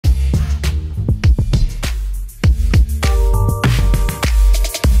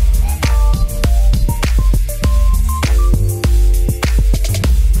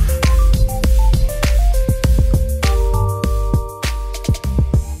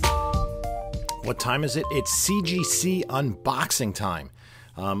What time is it? It's CGC unboxing time.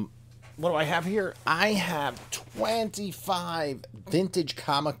 What do I have here? I have 25 vintage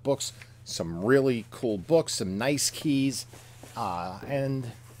comic books, some really cool books, some nice keys, and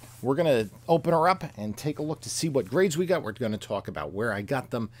we're going to open her up and take a look to see what grades we got. We're going to talk about where I got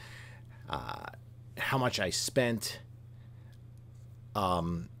them, how much I spent,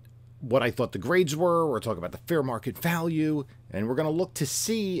 what I thought the grades were. We're talking about the fair market value, and we're going to look to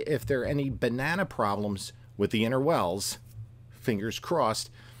see if there are any banana problems with the inner wells. Fingers crossed.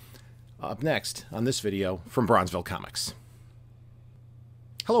 Up next on this video from Bronzeville Comics.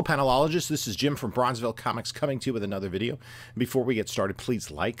 Hello panelologists, this is Jim from Bronzeville Comics coming to you with another video. Before we get started, please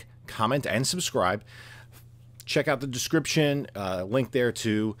like, comment, and subscribe. Check out the description, link there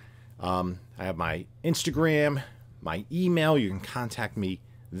to, I have my Instagram, my email, you can contact me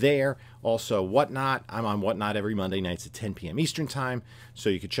there. Also, Whatnot, I'm on Whatnot every Monday nights at 10 p.m. Eastern Time, so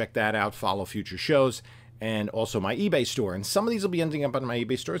you can check that out, follow future shows, and also my eBay store. And some of these will be ending up on my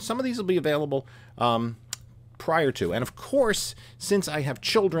eBay store, some of these will be available prior to. And of course, since I have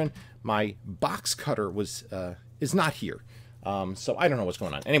children, my box cutter is not here. So I don't know what's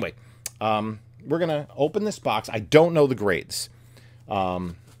going on. Anyway, we're going to open this box. I don't know the grades.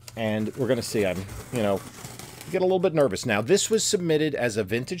 And we're going to see. I'm, get a little bit nervous. Now, this was submitted as a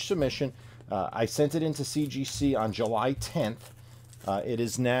vintage submission. I sent it into CGC on July 10th. It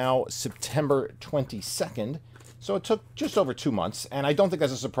is now September 22nd, so it took just over 2 months, and I don't think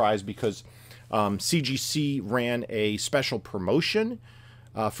that's a surprise because CGC ran a special promotion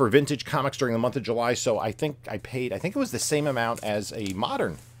for vintage comics during the month of July, so I think it was the same amount as a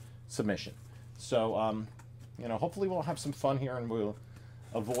modern submission. So, hopefully we'll have some fun here and we'll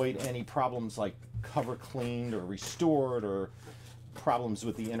avoid any problems like cover cleaned or restored or problems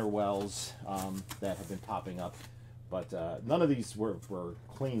with the inner wells that have been popping up. But none of these were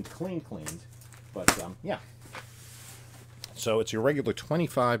cleaned. But yeah. So it's your regular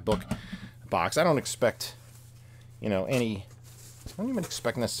 25 book box. I don't expect, I don't even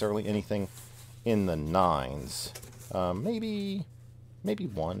expect necessarily anything in the 9s. Maybe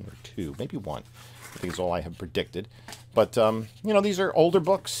one or two, maybe one. I think is all I have predicted. But, these are older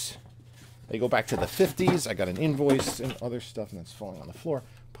books. They go back to the 50s. I got an invoice and other stuff, and that's falling on the floor.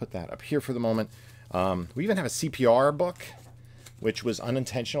 Put that up here for the moment. We even have a CPR book, which was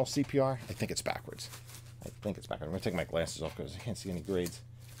unintentional CPR. I think it's backwards. I'm going to take my glasses off because I can't see any grades.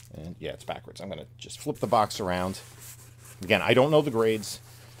 And yeah, it's backwards. I'm going to just flip the box around. Again, I don't know the grades.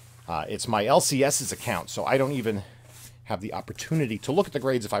 It's my LCS's account, so I don't even have the opportunity to look at the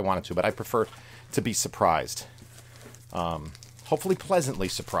grades if I wanted to, but I prefer to be surprised. Hopefully pleasantly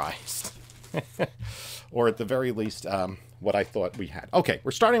surprised. Or at the very least, what I thought we had. Okay,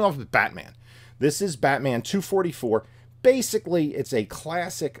 we're starting off with Batman. This is Batman 244. Basically, it's a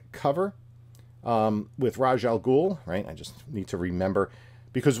classic cover with Raj Al Ghul, right? I just need to remember,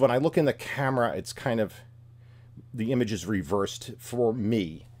 because when I look in the camera, it's kind of, the image is reversed for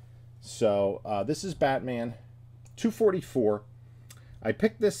me. So this is Batman 244. I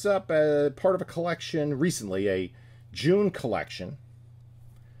picked this up as part of a collection recently, a June collection.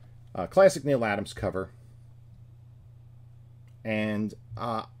 Classic Neil Adams cover. And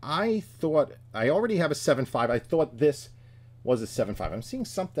I thought, I already have a 7.5. I thought this was a 7.5. I'm seeing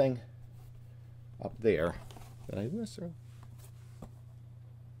something up there. Did I miss it?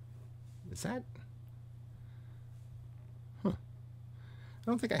 Is that? Huh. I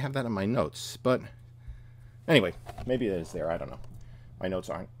don't think I have that in my notes. But anyway, maybe it is there. I don't know. My notes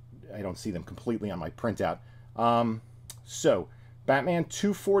aren't, I don't see them completely on my printout. So, Batman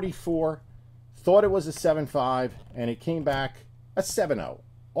 244. Thought it was a 7.5, and it came back a 7.0,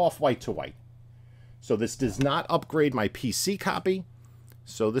 off-white to white. So this does not upgrade my PC copy,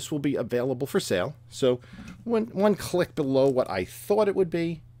 so this will be available for sale. So one click below what I thought it would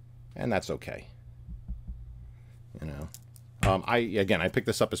be, and that's okay. I picked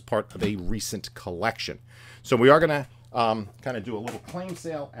this up as part of a recent collection. So we are going to kind of do a little claim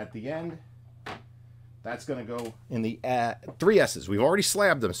sale at the end. That's going to go in the 3 S's. We've already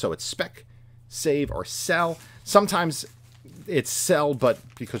slabbed them, so it's spec, save, or sell. Sometimes it's sell, but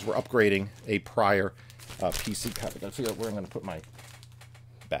because we're upgrading a prior PC copy. Gotta figure out where I'm going to put my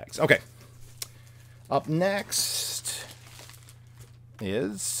bags. Okay. Up next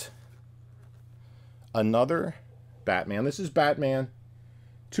is another Batman. This is Batman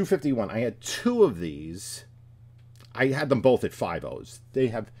 251. I had 2 of these. I had them both at 5.0s. They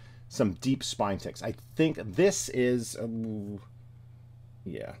have some deep spine ticks. I think this is...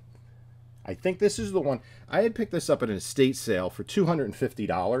 yeah. I think this is the one. I had picked this up at an estate sale for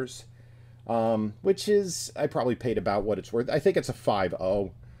 $250, which is, I probably paid about what it's worth. I think it's a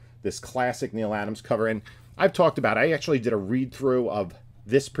 5.0. this classic Neal Adams cover. And I've talked about it. I actually did a read-through of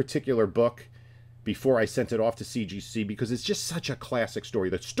this particular book before I sent it off to CGC because it's just such a classic story.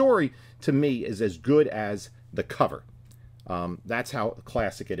 The story, to me, is as good as the cover. That's how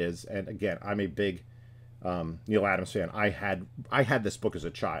classic it is. And again, I'm a big Neal Adams fan. I had this book as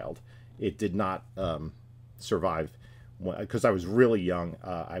a child. It did not survive because I was really young.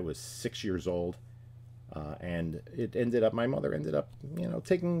 I was 6 years old, and it ended up. My mother ended up,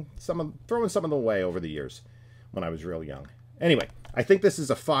 throwing some of them away over the years when I was real young. Anyway, I think this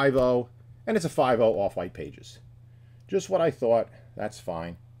is a 5.0, and it's a 5.0 off-white pages. Just what I thought. That's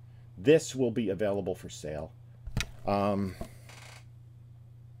fine. This will be available for sale. Yeah,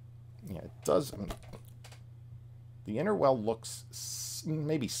 it does. The inner well looks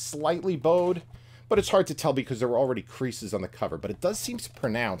maybe slightly bowed, but it's hard to tell because there were already creases on the cover. But it does seem to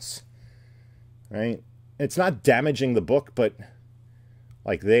pronounce, right? It's not damaging the book, but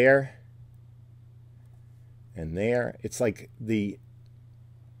like there and there, it's like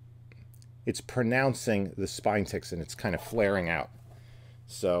it's pronouncing the spine ticks and it's kind of flaring out.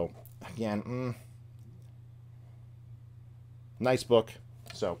 So again, nice book.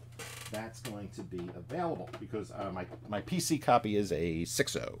 So that's going to be available because my PC copy is a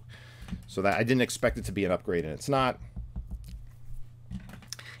 6.0. So that I didn't expect it to be an upgrade, and it's not.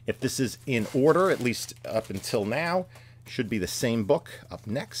 If this is in order, at least up until now, should be the same book up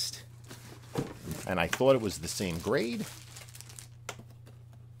next. And I thought it was the same grade.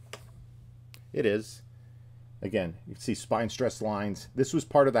 It is. Again, you can see spine stress lines. This was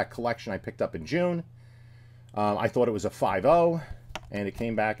part of that collection I picked up in June. I thought it was a 5.0, and it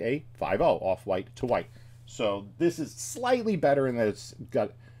came back a 5.0, off-white to white. So this is slightly better in that it's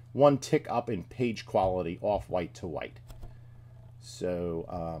got one tick up in page quality, off-white to white.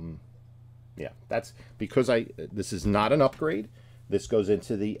 So, yeah, that's because this is not an upgrade. This goes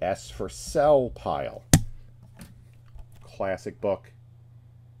into the S for sell pile. Classic book.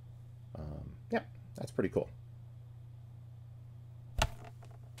 Yeah, that's pretty cool.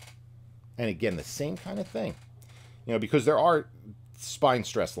 And again, the same kind of thing. Because there are spine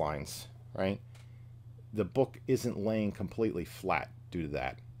stress lines, right? The book isn't laying completely flat due to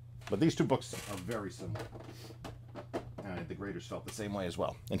that. But these two books are very similar. And the graders felt the same way as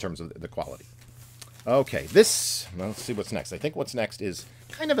well in terms of the quality. Okay, let's see what's next. I think what's next is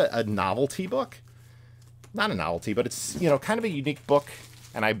kind of a novelty book. Not a novelty, but it's, kind of a unique book.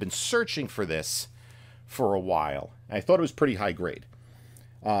 And I've been searching for this for a while. And I thought it was pretty high grade.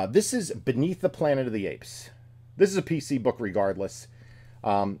 This is Beneath the Planet of the Apes. This is a PC book regardless.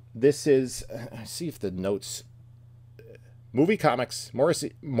 This is, see if the notes, Movie Comics, Morris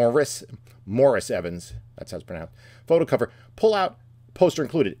Evans, that's how it's pronounced, photo cover, pull out, poster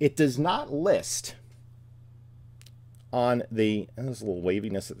included. It does not list on the, and there's a little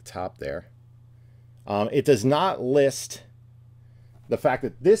waviness at the top there. It does not list the fact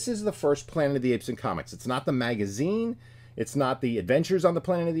that this is the first Planet of the Apes in comics. It's not the magazine. It's not the Adventures on the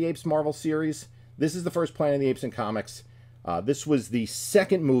Planet of the Apes Marvel series. This is the first Planet of the Apes in comics. This was the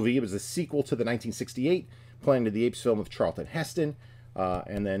second movie. It was a sequel to the 1968 Planet of the Apes film with Charlton Heston.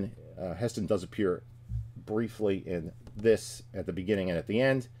 And then Heston does appear briefly in this at the beginning and at the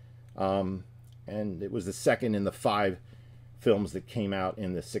end. And it was the second in the 5 films that came out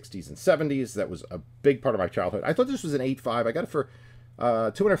in the 60s and 70s. That was a big part of my childhood. I thought this was an 8.5. I got it for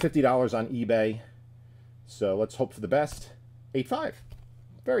 $250 on eBay. So let's hope for the best. 8.5.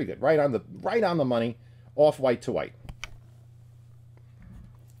 Very good. Right on the money. Off-white to white.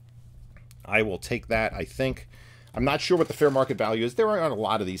 I will take that, I think. I'm not sure what the fair market value is. There aren't a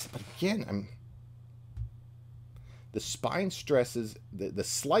lot of these. But again, the spine stresses, the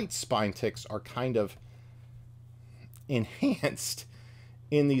slight spine ticks are kind of enhanced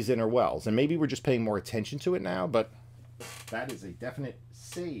in these inner wells. And maybe we're just paying more attention to it now, but that is a definite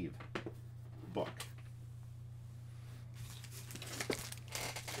save book.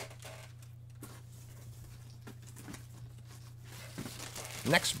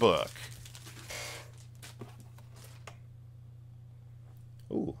 Next book.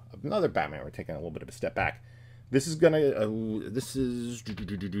 Ooh, another Batman. We're taking a little bit of a step back. This is gonna.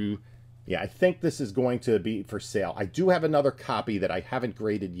 Yeah, I think this is going to be for sale. I do have another copy that I haven't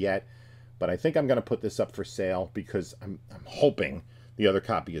graded yet, but I think I'm going to put this up for sale because I'm hoping the other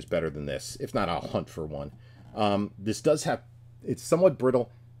copy is better than this. If not, I'll hunt for one. This does have. It's somewhat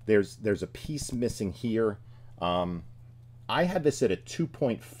brittle. There's a piece missing here. I had this at a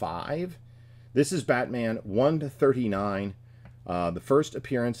 2.5. This is Batman 1/39. The first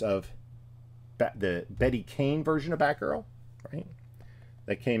appearance of the Betty Kane version of Batgirl, right?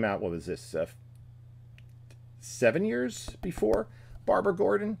 That came out, what was this, 7 years before Barbara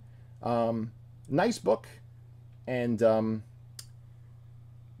Gordon? Nice book. And I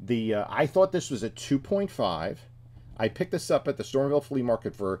thought this was a 2.5. I picked this up at the Stormville Flea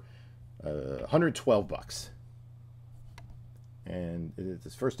Market for $112. And it's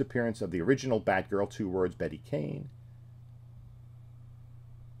his first appearance of the original Batgirl, 2 words, Betty Kane.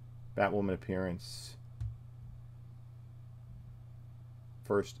 Batwoman appearance.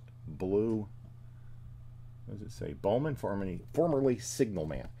 First blue. What does it say? Bowman, formerly Signal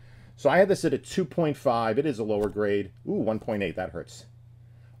Man. So I had this at a 2.5. It is a lower grade. Ooh, 1.8. That hurts.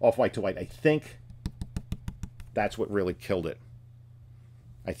 Off-white to white. I think that's what really killed it.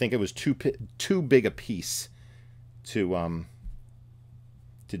 I think it was too big a piece to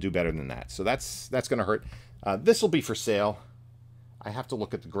do better than that. So that's going to hurt. This will be for sale. I have to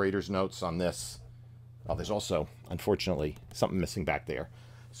look at the grader's notes on this. Oh, there's also, unfortunately, something missing back there.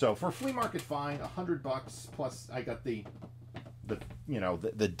 So for flea market find, $100 plus I got the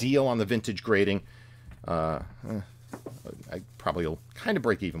deal on the vintage grading. I probably will kind of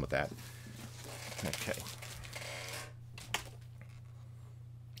break even with that. Okay.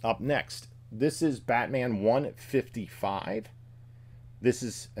 Up next, this is Batman 155. This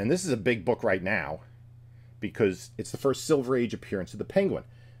is a big book right now because it's the first Silver Age appearance of the Penguin.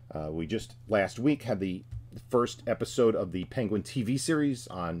 We just last week had the first episode of the Penguin TV series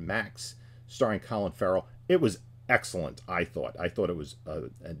on Max, starring Colin Farrell. It was excellent, I thought. I thought it was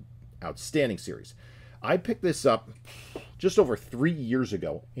an outstanding series. I picked this up just over 3 years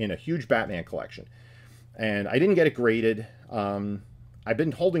ago in a huge Batman collection, and I didn't get it graded. I've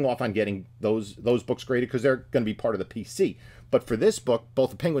been holding off on getting those books graded because they're going to be part of the PC. But for this book,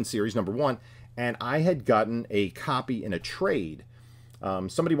 both the Penguin series, #1, and I had gotten a copy in a trade.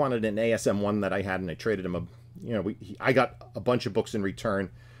 Somebody wanted an ASM1 that I had, and I traded him I got a bunch of books in return,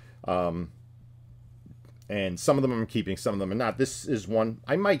 and some of them I'm keeping, some of them I'm not. This is one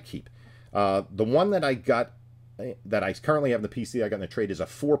I might keep. The one that I got, that I currently have in the PC I got in the trade, is a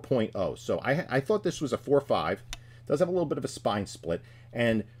 4.0. So I thought this was a 4.5. Does have a little bit of a spine split,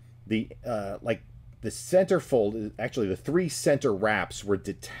 and the centerfold, actually the 3 center wraps were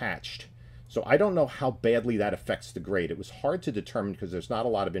detached. So I don't know how badly that affects the grade. It was hard to determine because there's not a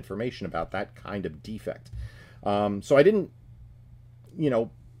lot of information about that kind of defect. So I didn't,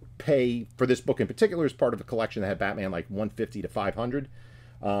 pay for this book in particular as part of a collection that had Batman like 150 to 500.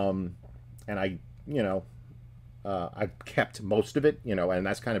 And I've kept most of it, and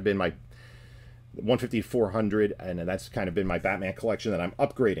that's kind of been my 150 to 400, and that's kind of been my Batman collection that I'm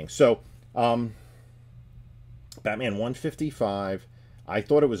upgrading. So Batman 155. I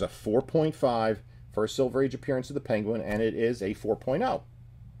thought it was a 4.5 for a Silver Age appearance of the Penguin, and it is a 4.0.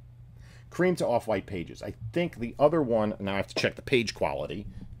 Cream to off-white pages. I think the other one, now I have to check the page quality.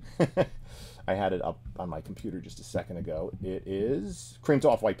 I had it up on my computer just a second ago. It is cream to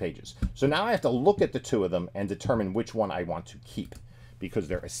off-white pages. So now I have to look at the two of them and determine which one I want to keep, because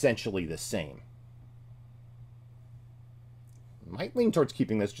they're essentially the same. Might lean towards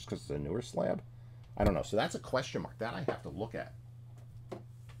keeping this just because it's a newer slab. I don't know. So that's a question mark. That I have to look at.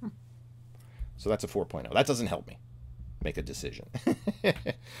 So that's a 4.0. That doesn't help me make a decision.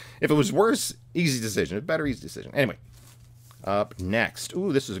 If it was worse, easy decision. If better, easy decision. Anyway, up next.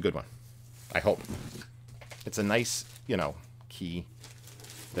 Ooh, this is a good one. I hope. It's a nice, key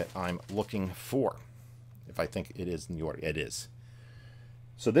that I'm looking for. If I think it is in the order. It is.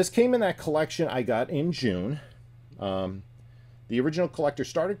 So this came in that collection I got in June. The original collector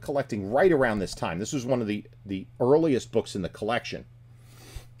started collecting right around this time. This was one of the earliest books in the collection.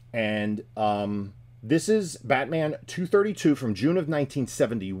 And this is Batman 232 from June of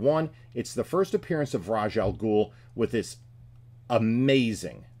 1971. It's the first appearance of Ra's al Ghul with this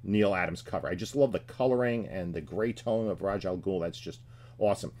amazing Neil Adams cover. I just love the coloring and the gray tone of Ra's al Ghul. That's just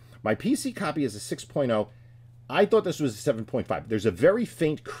awesome. My PC copy is a 6.0. I thought this was a 7.5. There's a very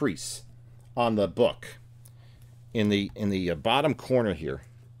faint crease on the book in the bottom corner here.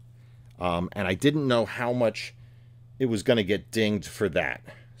 And I didn't know how much it was going to get dinged for that.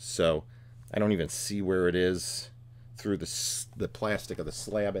 So I don't even see where it is through the plastic of the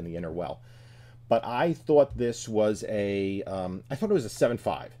slab and the inner well. But I thought this was a, I thought it was a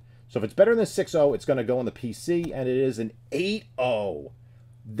 7.5. So if it's better than a 6.0, it's going to go on the PC, and it is an 8.0.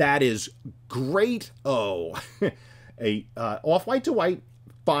 That is great. Oh, a off-white to white,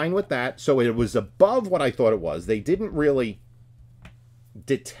 fine with that. So it was above what I thought it was. They didn't really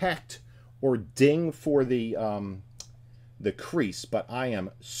detect or ding for the crease, but I am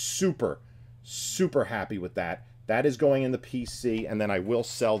super, super happy with that. That is going in the PC, and then I will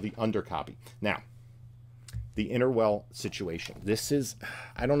sell the undercopy. Now, the inner well situation. This is,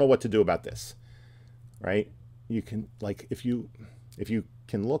 I don't know what to do about this, right? You can, like, if you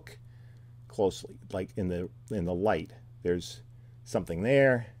can look closely, like in the light, there's something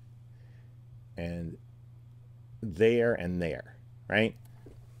there and there and there, right?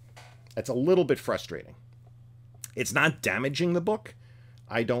 That's a little bit frustrating. It's not damaging the book,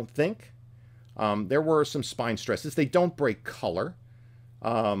 I don't think. There were some spine stresses. They don't break color.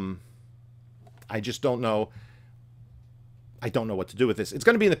 I just don't know. I don't know what to do with this. It's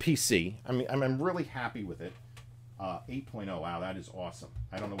going to be in the PC. I mean, I'm really happy with it. 8.0. Wow, that is awesome.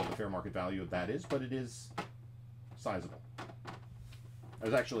 I don't know what the fair market value of that is, but it is sizable. I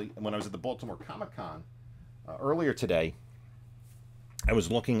was actually, when I was at the Baltimore Comic-Con earlier today, I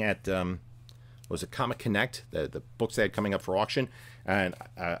was looking at, was it Comic Connect, the books they had coming up for auction, and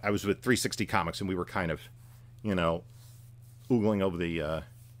I was with 360 Comics, and we were kind of, you know, oogling over the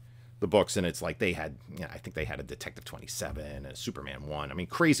books, and it's like they had, you know, I think they had a Detective 27 and a Superman 1. I mean,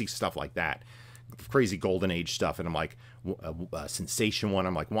 crazy stuff like that. Crazy Golden Age stuff, and I'm like, Sensation 1.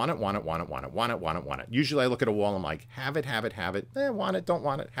 I'm like, want it, want it, want it, want it, want it, want it, want it. Usually I look at a wall, I'm like, have it, have it, have it. Want it, don't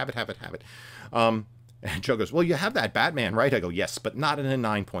want it, have it, have it, have it. And Joe goes, well, you have that Batman, right? I go, yes, but not in a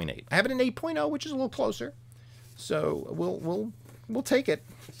 9.8. I have it in 8.0, which is a little closer. So we'll take it.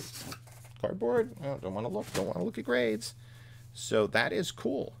 Cardboard. Oh, don't want to look at grades. So that is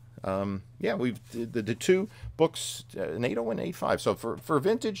cool. Yeah, we've the two books, an 8.0 and 8.5. So for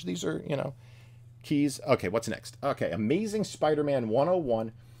vintage, these are, you know, keys. Okay, what's next? Okay, Amazing Spider-Man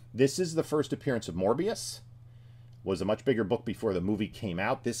 101. This is the first appearance of Morbius. Was a much bigger book before the movie came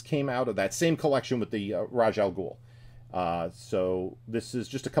out. This came out of that same collection with the Raj Al Ghul. So this is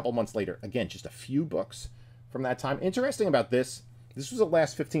just a couple months later. Again, just a few books from that time. Interesting about this was the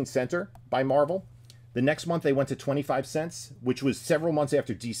last 15 center by Marvel. The next month they went to 25 cents, which was several months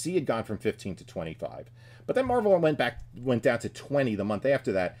after DC had gone from 15 to 25. But then Marvel went down to 20 the month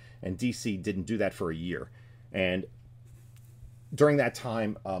after that, and DC didn't do that for a year. And during that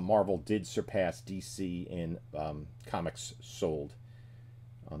time, Marvel did surpass DC in comics sold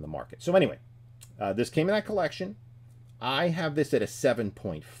on the market. So anyway, this came in that collection. I have this at a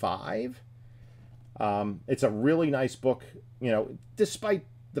 7.5. It's a really nice book, you know, despite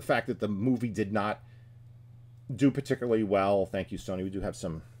the fact that the movie did not do particularly well. Thank you, Sony. We do have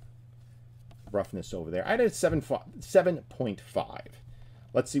some roughness over there. I had a 7.5.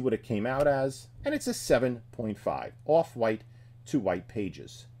 Let's see what it came out as. And it's a 7.5. Off-white, 2 white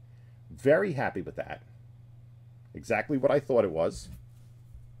pages. Very happy with that. Exactly what I thought it was.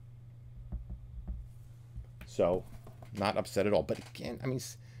 So, not upset at all. But again, I mean,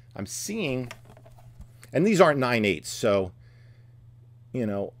 I'm seeing... And these aren't 9/8, so... You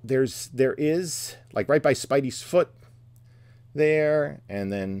know, there is, like, right by Spidey's foot there,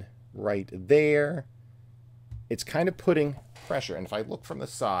 and then right there. It's kind of putting pressure. And if I look from the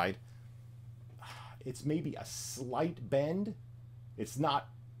side, it's maybe a slight bend. It's not,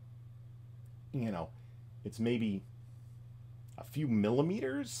 you know, it's maybe a few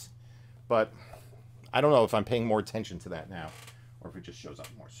millimeters. But I don't know if I'm paying more attention to that now, or if it just shows up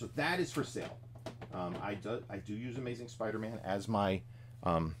more. So that is for sale. I do use Amazing Spider-Man as my...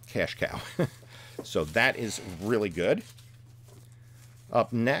 cash cow. So that is really good.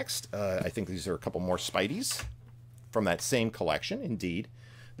 Up next, I think these are a couple more Spideys from that same collection, indeed.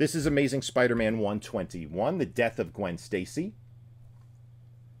 This is Amazing Spider-Man 121, The Death of Gwen Stacy.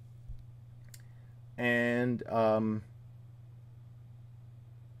 And,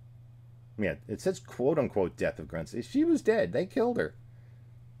 yeah, it says quote-unquote Death of Gwen Stacy. She was dead. They killed her.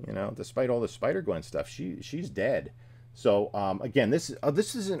 You know, despite all the Spider-Gwen stuff, she's dead. So, again, this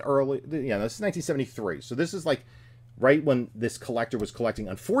is an early, yeah, this is 1973. So this is like right when this collector was collecting.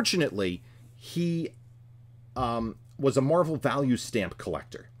 Unfortunately, he was a Marvel value stamp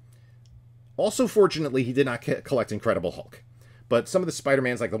collector. Also, fortunately, he did not collect Incredible Hulk. But some of the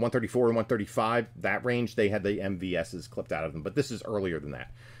Spider-Mans, like the 134 and 135, that range, they had the MVSs clipped out of them. But this is earlier than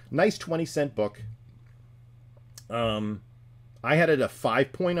that. Nice 20-cent book. I had it a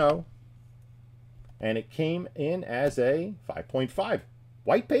 5.0. And it came in as a 5.5.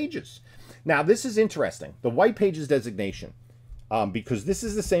 White pages. Now, this is interesting. The white pages designation. Because this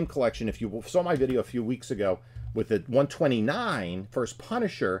is the same collection. If you saw my video a few weeks ago with the 129 First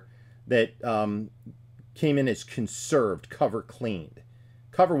Punisher that came in as conserved, cover cleaned.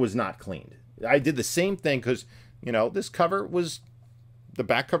 Cover was not cleaned. I did the same thing because, you know, this cover was... The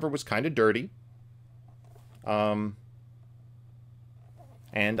back cover was kind of dirty. And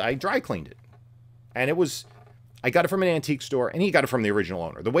I dry cleaned it. And it was, I got it from an antique store, and he got it from the original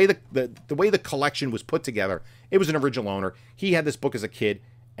owner. The way the way the collection was put together, it was an original owner. He had this book as a kid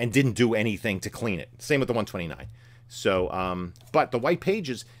and didn't do anything to clean it. Same with the 129. So, but the white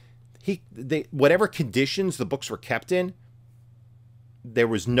pages, whatever conditions the books were kept in, there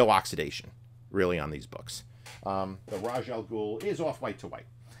was no oxidation. really, on these books. The Raj Al Ghul is off-white to white.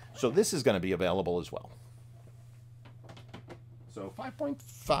 So this is going to be available as well. So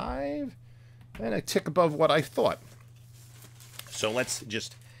 5.5 and a tick above what I thought. So let's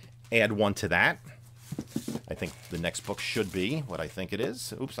just add one to that. I think the next book should be what I think it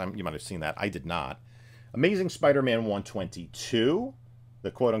is. Oops, you might have seen that. I did not. Amazing Spider-Man 122,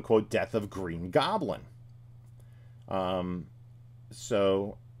 the quote-unquote death of Green Goblin.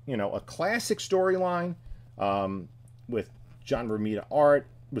 So, you know, a classic storyline with John Romita art.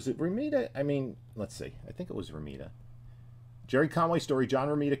 Was it Romita? I mean, let's see. I think it was Romita. Jerry Conway story, John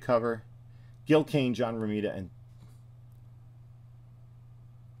Romita cover, Gil Kane, John Romita, and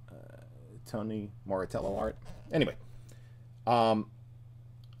Tony Moratello art. Anyway,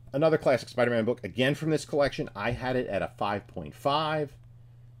 another classic Spider-Man book, again from this collection. I had it at a 5.5,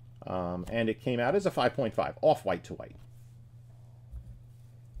 and it came out as a 5.5, off-white to white.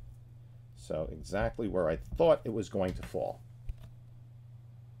 So exactly where I thought it was going to fall.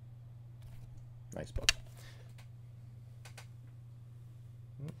 Nice book.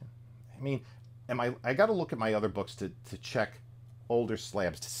 I mean, I got to look at my other books to check older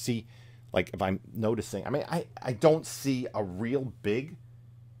slabs to see, like, if I'm noticing. I mean, I don't see a real big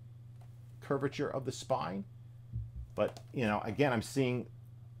curvature of the spine, but, you know, again, I'm seeing,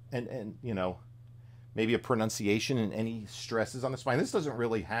 and you know, maybe a pronunciation and any stresses on the spine. This doesn't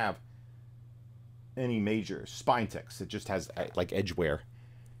really have any major spine ticks. It just has, like, edge wear,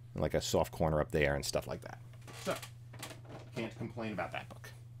 like a soft corner up there and stuff like that. So, can't complain about that book.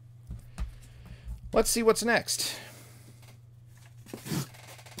 Let's see what's next.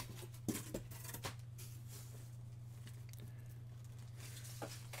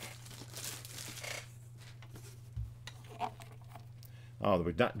 Oh,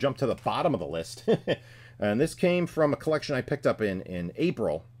 we jumped to the bottom of the list. And this came from a collection I picked up in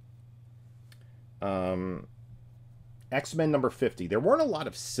April. X-Men number 50. There weren't a lot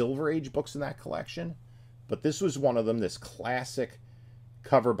of Silver Age books in that collection, but this was one of them, this classic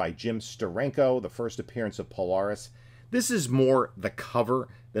cover by Jim Steranko, the first appearance of Polaris. This is more the cover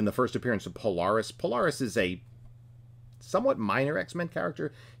than the first appearance of Polaris. Polaris is a somewhat minor X-Men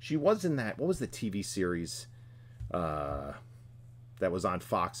character. She was in that, what was the TV series that was on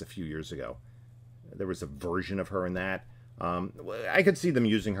Fox a few years ago? There was a version of her in that. I could see them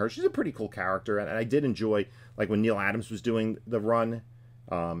using her. She's a pretty cool character, and I did enjoy, like, when Neil Adams was doing the run,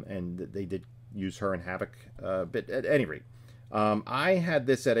 and they did use her in Havoc a bit. At any rate, I had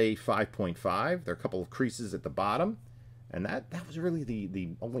this at a 5.5. There are a couple of creases at the bottom, and that was really the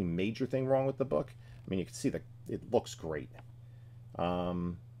only major thing wrong with the book. I mean, you can see that it looks great.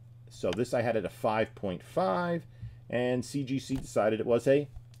 So this I had at a 5.5, and CGC decided it was a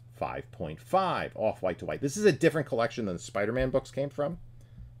 5.5, off-white to white. This is a different collection than the Spider-Man books came from.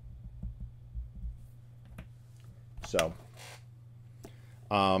 So,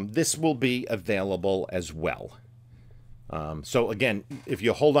 this will be available as well. So again, if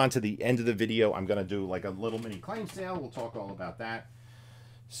you hold on to the end of the video, I'm going to do like a little mini claim sale. We'll talk all about that.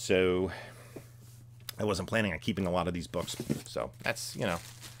 So, I wasn't planning on keeping a lot of these books. So, that's, you know,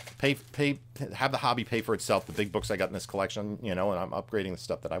 have the hobby pay for itself. The big books I got in this collection, you know, and I'm upgrading the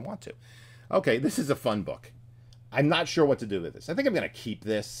stuff that I want to. Okay, this is a fun book. I'm not sure what to do with this. I think I'm going to keep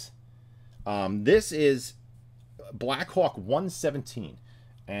this. This is Black Hawk 117,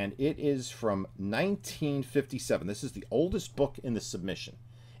 and it is from 1957. This is the oldest book in the submission.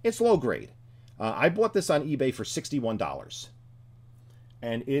 It's low grade. I bought this on eBay for $61,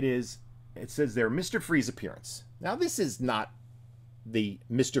 and it says there, Mr. Freeze appearance. Now, this is not the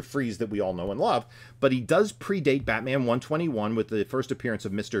Mr. Freeze that we all know and love, but he does predate Batman 121 with the first appearance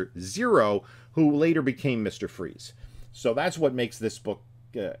of Mr. Zero, who later became Mr. Freeze. So that's what makes this book,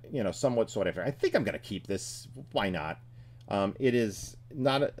 you know, somewhat sort of. I think I'm going to keep this. Why not? It is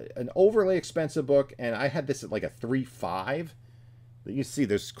not an overly expensive book, and I had this at like a 3.5. You see,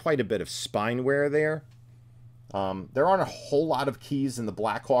 there's quite a bit of spine wear there. There aren't a whole lot of keys in the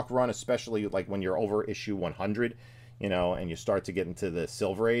Black Hawk run, especially like when you're over issue 100. You know, and you start to get into the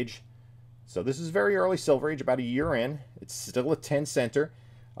Silver Age. So this is very early Silver Age, about a year in. It's still a 10 center.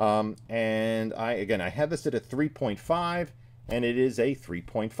 And I had this at a 3.5, and it is a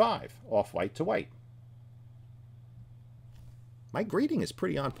 3.5, off-white to white. My grading is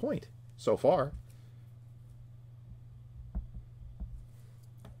pretty on point so far.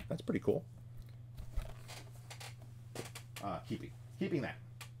 That's pretty cool. Keeping that,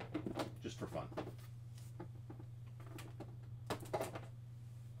 just for fun.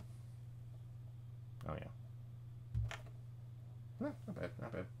 Oh, yeah. No, not bad,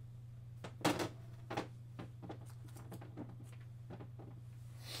 not bad.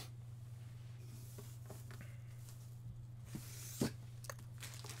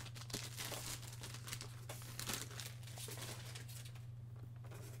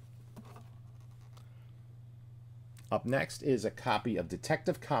 Up next is a copy of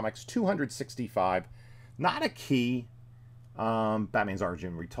Detective Comics 265. Not a key. Batman's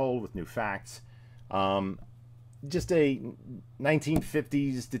Origin Retold with new facts. Just a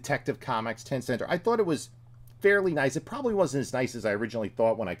 1950s Detective Comics 10-center. I thought it was fairly nice. It probably wasn't as nice as I originally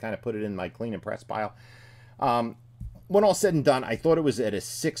thought when I kind of put it in my clean and press pile. When all said and done, I thought it was at a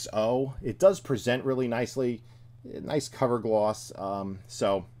 6.0. It does present really nicely. Nice cover gloss.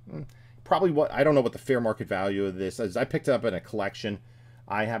 Probably what, I don't know what the fair market value of this is. I picked it up in a collection.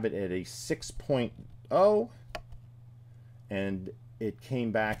 I have it at a 6.0. And it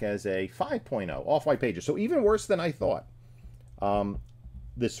came back as a 5.0, off-white pages. So even worse than I thought.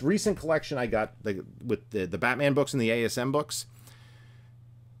 This recent collection I got with the Batman books and the ASM books.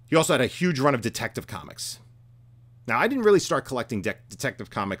 He also had a huge run of Detective Comics. Now, I didn't really start collecting Detective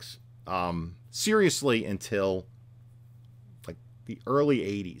Comics seriously until like the early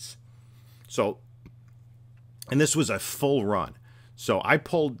 80s. So, and this was a full run. So I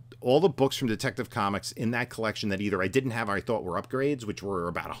pulled all the books from Detective Comics in that collection that either I didn't have or I thought were upgrades, which were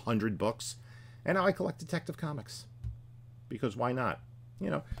about 100 books. And now I collect Detective Comics. Because why not? You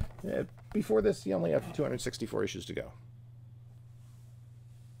know, before this, you only have 264 issues to go.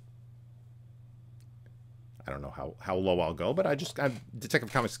 I don't know how low I'll go, but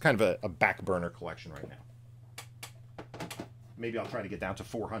Detective Comics is kind of a back burner collection right now. Maybe I'll try to get down to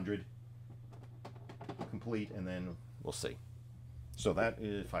 400 complete, and then we'll see. So that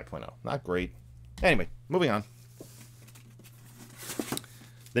is 5.0. Not great. Anyway, moving on.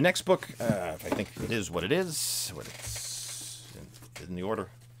 The next book, I think it is what it is. What it's in the order.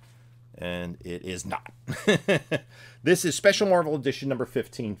 And it is not. This is Special Marvel Edition number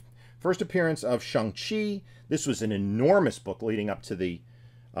 15. First appearance of Shang-Chi. This was an enormous book leading up to the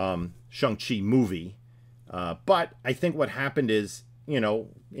Shang-Chi movie. But I think what happened is, you know,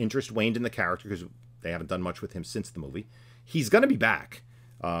 interest waned in the character because they haven't done much with him since the movie. He's going to be back.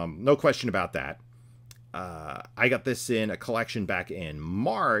 No question about that. I got this in a collection back in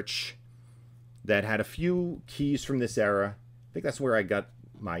March that had a few keys from this era. I think that's where I got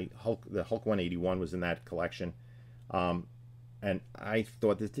my Hulk. The Hulk 181 was in that collection. And I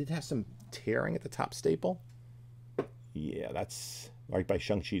thought this did have some tearing at the top staple. Yeah, that's right by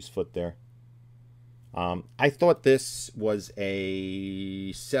Shang-Chi's foot there. I thought this was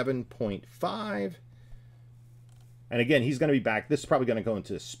a 7.5. And again, he's going to be back. This is probably going to go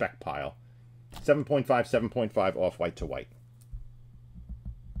into the spec pile. 7.5, 7.5, off-white to white.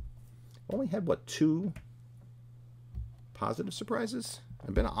 Only had, what, 2 positive surprises?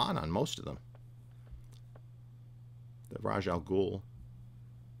 I've been on most of them. The Raj Al Ghul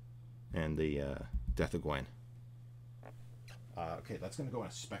and the Death of Gwen. Okay, that's going to go in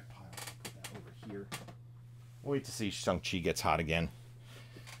a spec pile. Put that over here. We'll wait to see Shang-Chi gets hot again.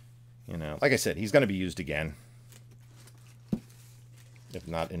 You know, like I said, he's going to be used again. If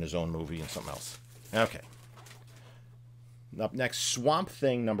not in his own movie and something else. Okay. Up next, Swamp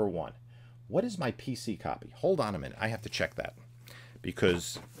Thing number 1. What is my PC copy? Hold on a minute. I have to check that.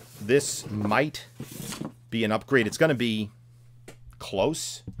 Because this might be an upgrade. It's going to be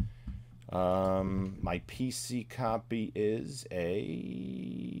close. My PC copy is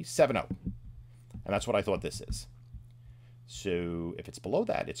a 7.0. And that's what I thought this is. So if it's below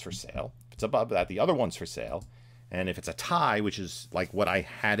that, it's for sale. If it's above that, the other one's for sale. And if it's a tie, which is like what I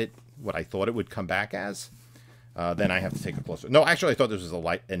thought it would come back as, then I have to take a closer. No, actually, I thought this was an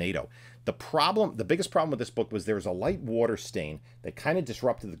 8.0. The biggest problem with this book was there was a light water stain that kind of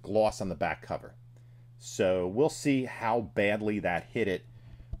disrupted the gloss on the back cover. So we'll see how badly that hit it.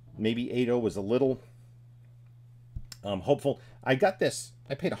 Maybe 8.0 was a little hopeful. I got this.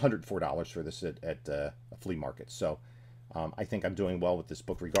 I paid $104 for this at a flea market. So I think I'm doing well with this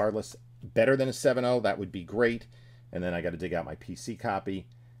book regardless. Better than a 7.0, that would be great. And then I got to dig out my PC copy.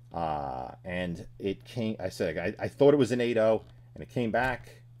 And it came, I thought it was an 8.0, and it came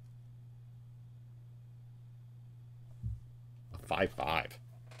back a 5.5.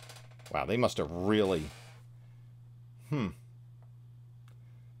 Wow, they must have really,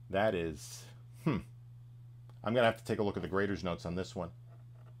 that is, I'm going to have to take a look at the grader's notes on this one.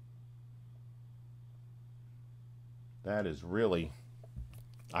 That is really,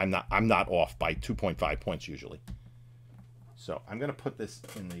 I'm not off by 2.5 points usually. So I'm going to put this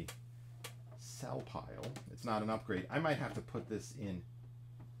in the sell pile. It's not an upgrade. I might have to put this in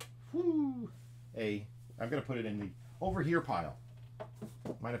I'm going to put it in the over here pile.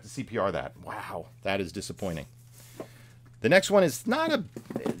 Might have to CPR that. Wow, that is disappointing. The next one is not a,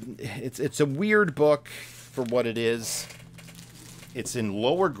 it's a weird book for what it is. It's in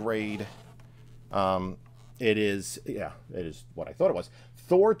lower grade. It is what I thought it was.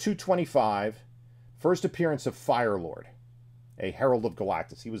 Thor 225, First appearance of Fire Lord, a Herald of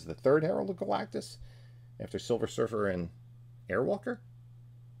Galactus. He was the third Herald of Galactus after Silver Surfer and Airwalker.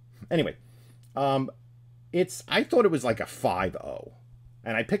 Anyway, I thought it was like a 5.0.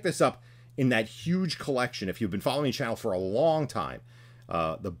 And I picked this up in that huge collection. If you've been following the channel for a long time,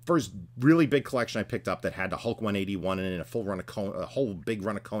 the first really big collection I picked up that had the Hulk 181 in it, a full run of a whole big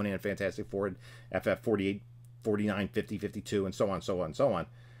run of Conan, Fantastic Four, FF 48, 49, 50, 52, and so on, so on, so on.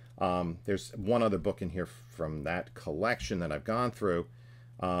 There's one other book in here from that collection that I've gone through.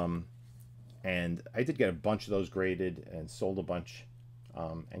 And I did get a bunch of those graded and sold a bunch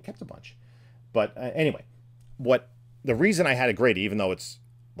and kept a bunch. But anyway, the reason I had it graded, even though it's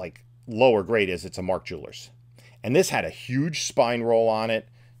like lower grade, is it's a Mark Jewelers. And this had a huge spine roll on it.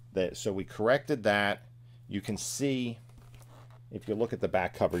 So we corrected that. You can see, if you look at the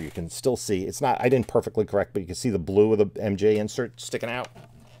back cover, you can still see, it's not, I didn't perfectly correct, but you can see the blue of the MJ insert sticking out.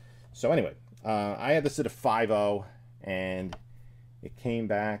 So anyway, I had this at a 5.0, and it came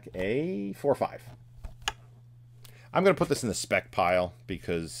back a 4.5. I'm going to put this in the spec pile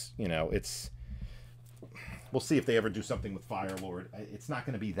because, you know, we'll see if they ever do something with Fire Lord. It's not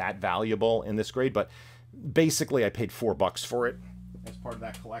going to be that valuable in this grade, but basically I paid $4 for it as part of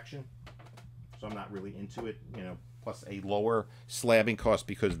that collection. So I'm not really into it, you know, plus a lower slabbing cost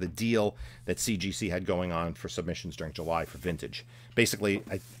because of the deal that CGC had going on for submissions during July for vintage. Basically,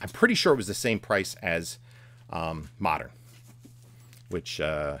 I'm pretty sure it was the same price as modern, which,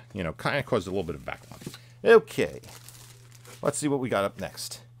 you know, kind of caused a little bit of backlog. Okay, let's see what we got up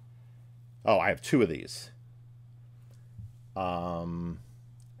next. Oh, I have two of these. And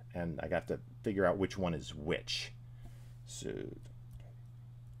I got to figure out which one is which. So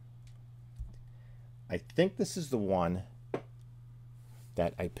I think this is the one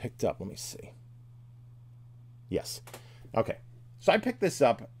that I picked up. Let me see. Yes. Okay. So I picked this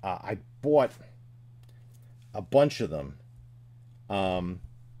up. I bought a bunch of them.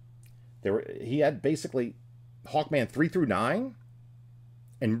 He had basically Hawkman 3 through 9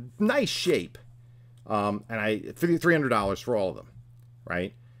 in nice shape. And I $300 for all of them,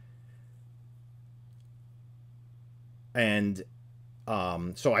 right? And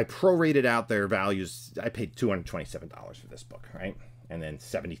so I prorated out their values. I paid $227 for this book, right? And then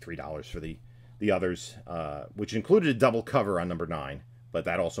 $73 for the others, which included a double cover on number 9, but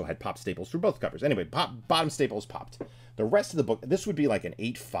that also had pop staples through both covers. Anyway, bottom staples popped. The rest of the book, this would be like an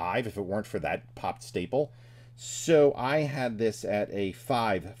 8.5 if it weren't for that popped staple. So I had this at a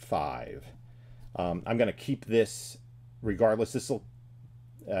 5.5. I'm going to keep this regardless. This will,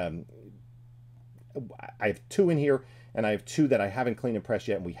 I have two in here, and I have two that I haven't cleaned and pressed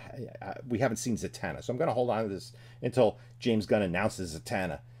yet, and we haven't seen Zatanna. So I'm going to hold on to this until James Gunn announces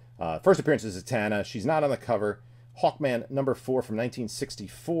Zatanna. First appearance is Zatanna. She's not on the cover. Hawkman number 4 from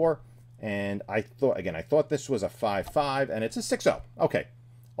 1964. And I thought this was a 5.5, and it's a 6.0. Okay,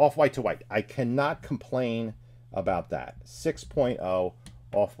 off-white to white. I cannot complain about that. 6.0,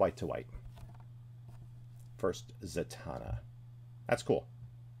 off-white to white. First Zatanna. That's cool.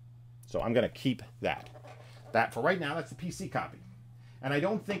 So I'm going to keep that. That, for right now, that's the PC copy. And I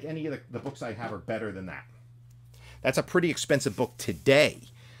don't think any of the books I have are better than that. That's a pretty expensive book today.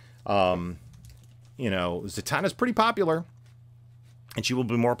 You know, Zatanna's pretty popular. And she will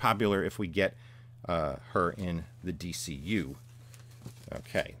be more popular if we get her in the DCU.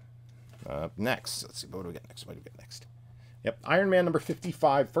 Okay. Next. Let's see. What do we get next? What do we get next? Yep. Iron Man number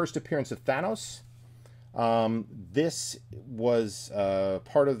 55. First appearance of Thanos. This was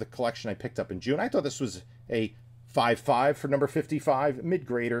part of the collection I picked up in June. I thought this was a 5.5 for number 55.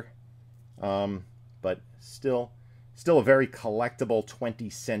 Mid-grader. But still a very collectible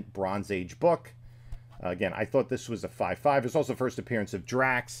 20-cent Bronze Age book. Again, I thought this was a 5.5. It's also the first appearance of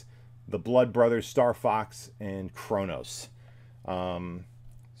Drax, the Blood Brothers, Star Fox, and Kronos.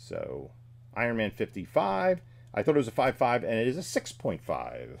 So, Iron Man 55. I thought it was a 5.5, and it is a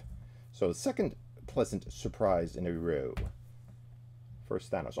 6.5. So, the second pleasant surprise in a row.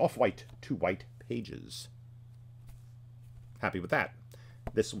 First Thanos. Off-white, 2 white pages. Happy with that.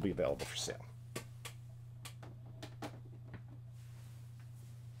 This will be available for sale.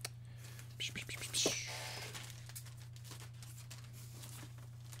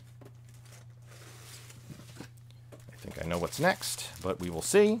 I think I know what's next, but we will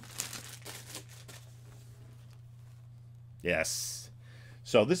see. Yes.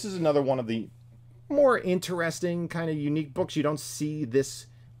 So this is another one of the more interesting, kind of unique books. You don't see this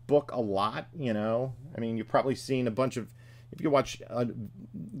book a lot, you know. I mean, you've probably seen a bunch of, if you watch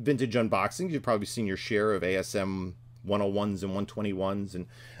vintage unboxings, you've probably seen your share of ASM 101s and 121s and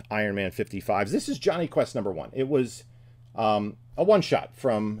Iron Man 55s. This is Johnny Quest number 1. It was a one-shot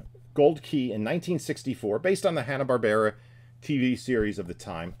from Gold Key in 1964, based on the Hanna-Barbera TV series of the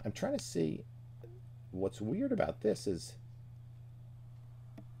time. I'm trying to see what's weird about this is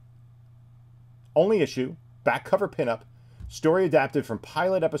only issue, back cover pinup, story adapted from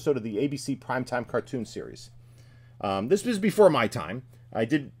pilot episode of the ABC primetime cartoon series. This was before my time. I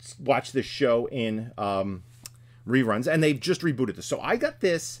did watch this show in reruns, and they've just rebooted this. So I got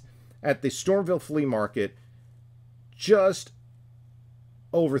this at the Stormville Flea Market just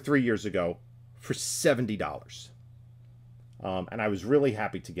over 3 years ago for $70. And I was really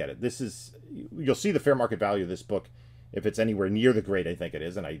happy to get it. This is, you'll see the fair market value of this book if it's anywhere near the grade I think it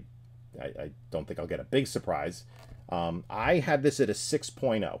is, and I don't think I'll get a big surprise. I had this at a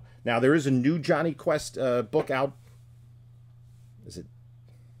 6.0. Now, there is a new Johnny Quest book out. Is it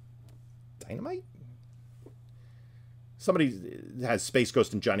Dynamite? Somebody has Space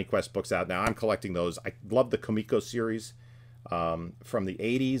Ghost and Johnny Quest books out now. I'm collecting those. I love the Komiko series from the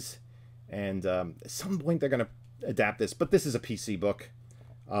 80s. And at some point they're going to adapt this. But this is a PC book.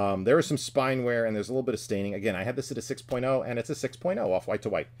 There is some spine wear and there's a little bit of staining. Again, I had this at a 6.0 and it's a 6.0 off white to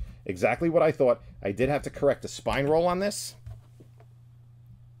white. Exactly what I thought. I did have to correct the spine roll on this.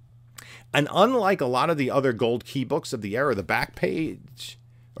 And unlike a lot of the other Gold Key books of the era, the back page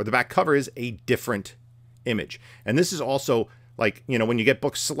or the back cover is a different image. And this is also like, you know, when you get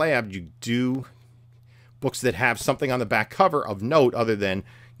books slabbed, you do books that have something on the back cover of note other than,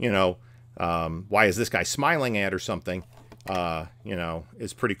 you know, why is this guy smiling at or something, you know,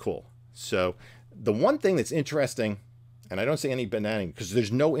 is pretty cool. So the one thing that's interesting, and I don't see any banana because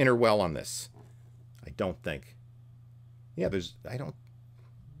there's no inner well on this. I don't think. Yeah, there's not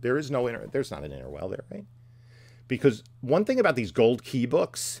an inner well there, right? Because one thing about these Gold Key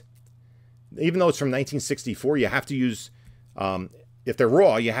books, even though it's from 1964, you have to use, if they're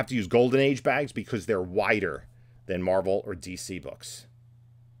raw, you have to use Golden Age bags because they're wider than Marvel or DC books.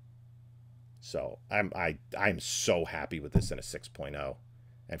 So I'm so happy with this in a 6.0.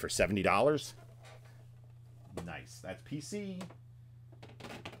 And for $70, nice. That's PC.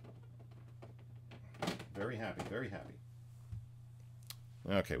 Very happy, very happy.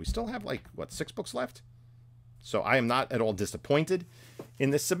 Okay, we still have like, what, 6 books left? So I am not at all disappointed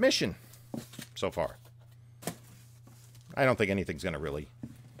in this submission so far. I don't think anything's going to really,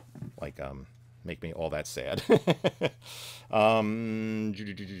 like, make me all that sad.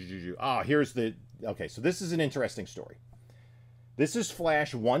 Here's the... Okay, so this is an interesting story. This is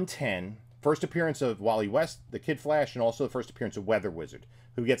Flash 110, first appearance of Wally West, the Kid Flash, and also the first appearance of Weather Wizard,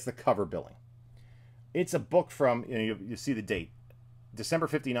 who gets the cover billing. It's a book from, you know, you see the date, December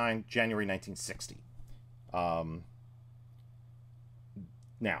 59, January 1960.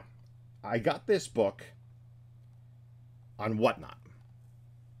 Now, I got this book on Whatnot.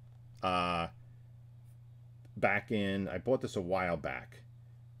 Back in, I bought this a while back,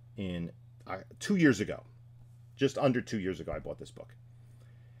 in 2 years ago. Just under 2 years ago, I bought this book.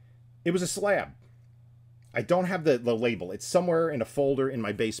 It was a slab. I don't have the label. It's somewhere in a folder in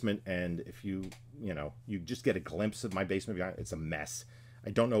my basement, and if you know, you just get a glimpse of my basement. It's a mess. I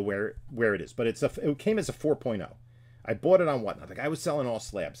don't know where it is, but it came as a 4.0. I bought it on Whatnot. The guy was selling all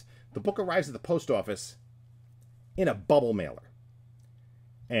slabs. The book arrives at the post office in a bubble mailer.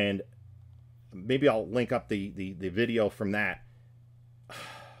 And maybe I'll link up the video from that.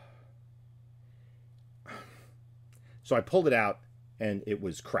 So I pulled it out, and it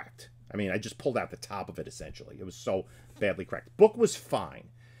was cracked. I mean, I just pulled out the top of it, essentially. It was so badly cracked. Book was fine.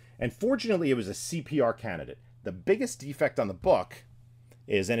 And fortunately, it was a CPR candidate. The biggest defect on the book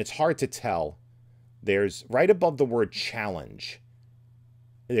is, and it's hard to tell, there's right above the word challenge,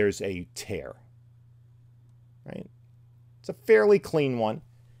 there's a tear. Right? It's a fairly clean one.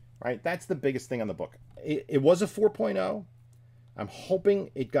 Right? That's the biggest thing on the book. It was a 4.0. I'm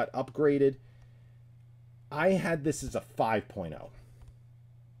hoping it got upgraded. I had this as a 5.0.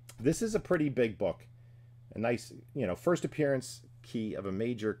 This is a pretty big book. A nice, you know, first appearance key of a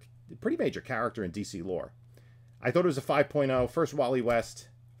pretty major character in DC lore. I thought it was a 5.0. First Wally West.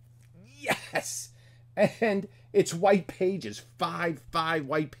 Yes! And it's white pages. 5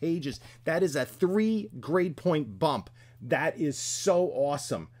 white pages. That is a 3 grade point bump. That is so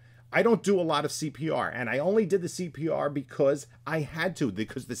awesome. I don't do a lot of CPR, and I only did the CPR because I had to,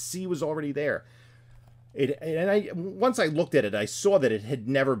 because the C was already there. Once I looked at it, I saw that it had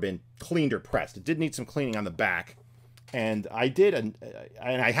never been cleaned or pressed. It did need some cleaning on the back, and I did, and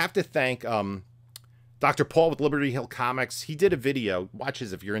I have to thank Dr. Paul with Liberty Hill Comics. He did a video. Watch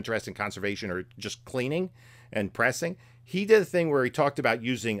his if you're interested in conservation or just cleaning and pressing. He did a thing where he talked about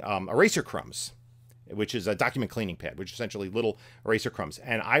using eraser crumbs, which is a document cleaning pad, which is essentially little eraser crumbs.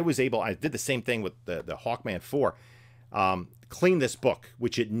 And I did the same thing with the Hawkman 4. clean this book,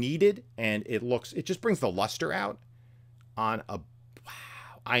 which it needed, and it just brings the luster out on a,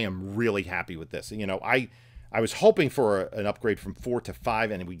 wow, I am really happy with this. You know, I was hoping for an upgrade from 4 to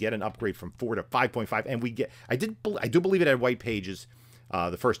 5, and we get an upgrade from 4 to 5.5, and I do believe it had white pages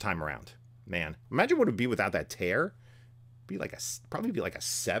the first time around. Man, imagine what it would be without that tear. Probably be like a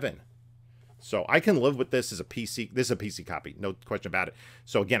 7. So I can live with this as a PC. This is a PC copy, no question about it.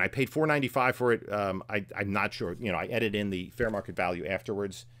 So again, I paid $4.95 for it. I'm not sure. You know, I added in the fair market value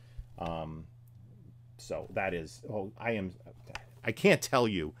afterwards. So that is. Oh, I can't tell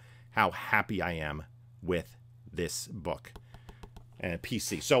you how happy I am with this book and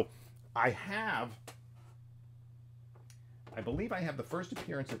PC. So I believe I have the first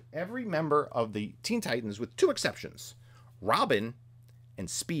appearance of every member of the Teen Titans, with 2 exceptions: Robin and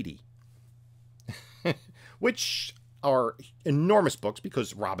Speedy. Which are enormous books,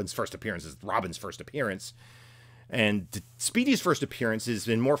 because Robin's first appearance is Robin's first appearance. And Speedy's first appearance is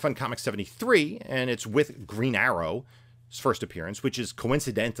in More Fun Comics 73, and it's with Green Arrow's first appearance, which is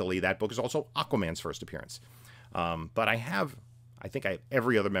coincidentally, that book is also Aquaman's first appearance. But I think I have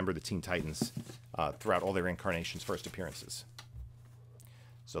every other member of the Teen Titans throughout all their incarnations' first appearances.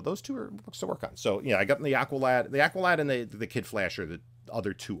 So those 2 are books to work on. So yeah, I got the Aqualad and the Kid Flash are the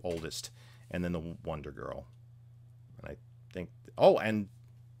other 2 oldest. And then the Wonder Girl. And I think, oh, and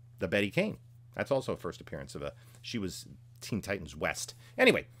the Betty Kane. That's also a first appearance of she was Teen Titans West.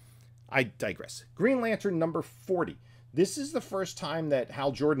 Anyway, I digress. Green Lantern number 40. This is the first time that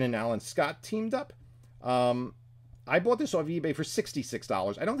Hal Jordan and Alan Scott teamed up. I bought this off eBay for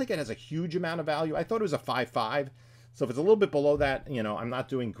 $66. I don't think it has a huge amount of value. I thought it was a 5.5. So if it's a little bit below that, you know, I'm not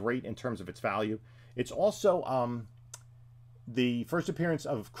doing great in terms of its value. It's also the first appearance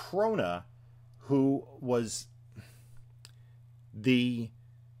of Krona, who was the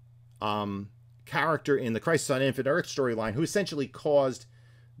character in the Crisis on Infinite Earth storyline, who essentially caused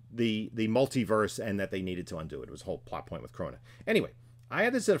the multiverse, and that they needed to undo it. It was a whole plot point with Krona. Anyway, I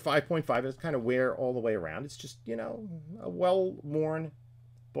had this at a 5.5. It's kind of wear all the way around. It's just, you know, a well-worn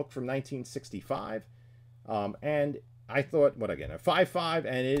book from 1965. And I thought, what again? A 5.5,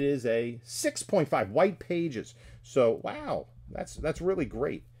 and it is a 6.5, white pages. So, wow, that's really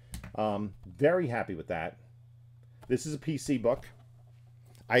great. Very happy with that. This is a PC book.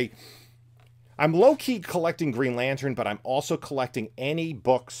 I'm low-key collecting Green Lantern, but I'm also collecting any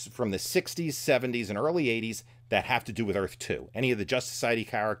books from the 60s, 70s, and early 80s that have to do with Earth 2. Any of the Justice Society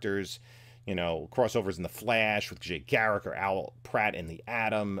characters, you know, crossovers in The Flash with Jay Garrick or Al Pratt in The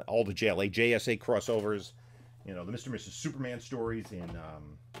Atom, all the JLA, JSA crossovers, you know, the Mr. and Mrs. Superman stories in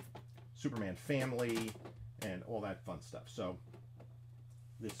Superman Family, and all that fun stuff. So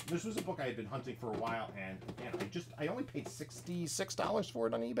this was a book I had been hunting for a while, and I only paid $66 for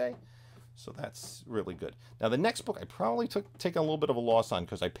it on eBay. So that's really good. Now, the next book I probably taken a little bit of a loss on,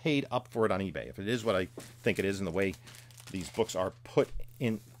 because I paid up for it on eBay. If it is what I think it is, and the way these books are put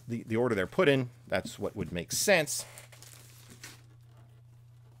in, the order they're put in, that's what would make sense.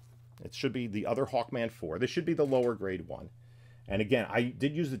 It should be the other Hawkman 4. This should be the lower grade one. And again, I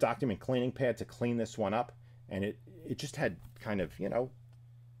did use the document cleaning pad to clean this one up, and it just had kind of, you know,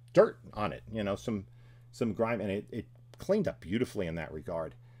 dirt on it, you know, some grime, and it cleaned up beautifully in that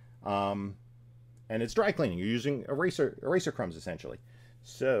regard. And it's dry cleaning. You're using eraser crumbs, essentially.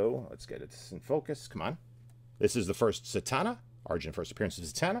 So let's get it in focus. Come on. This is the first Zatanna, Origin first appearance of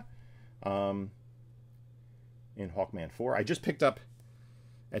Zatanna, in Hawkman 4. I just picked up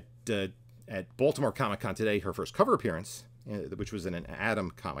at Baltimore Comic Con today her first cover appearance, which was in an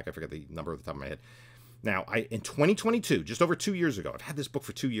Atom comic. I forget the number off the top of my head. Now, in 2022, just over 2 years ago, I've had this book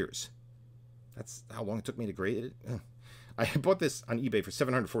for 2 years. That's how long it took me to grade it. I bought this on eBay for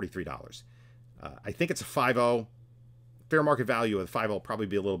 $743. I think it's a 5.0. Fair market value of 5.0 will probably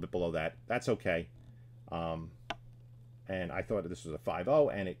be a little bit below that. That's okay. And I thought this was a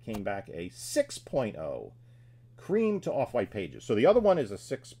 5.0, and it came back a 6.0. Cream to off-white pages. So the other one is a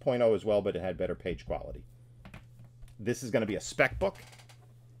 6.0 as well, but it had better page quality. This is going to be a spec book.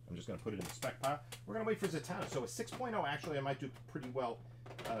 I'm just going to put it in the spec pile. We're going to wait for Zatanna. So a 6.0, actually, I might do pretty well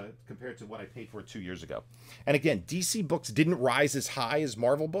compared to what I paid for it 2 years ago. And again, DC books didn't rise as high as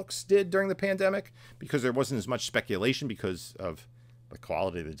Marvel books did during the pandemic, because there wasn't as much speculation because of the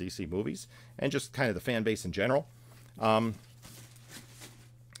quality of the DC movies and just kind of the fan base in general.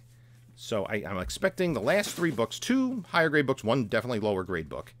 So I'm expecting the last 3 books, 2 higher grade books, 1 definitely lower grade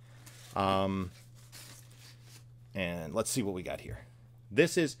book. And let's see what we got here.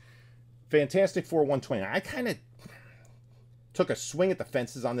 This is Fantastic Four 120. I kind of took a swing at the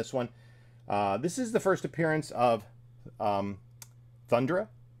fences on this one. This is the first appearance of Thundra.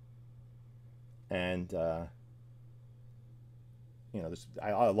 And you know, this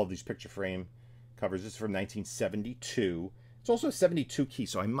I love these picture frame covers. This is from 1972. It's also a 72 key,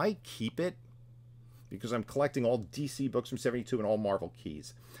 so I might keep it because I'm collecting all DC books from 72 and all Marvel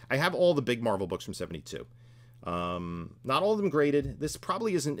keys. I have all the big Marvel books from 72. Not all of them graded. This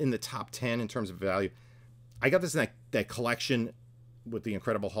probably isn't in the top 10 in terms of value. I got this in that collection with the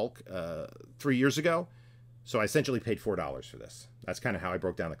Incredible Hulk 3 years ago. So I essentially paid $4 for this. That's kind of how I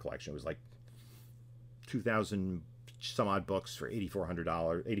broke down the collection. It was like 2,000 some odd books for $8,400,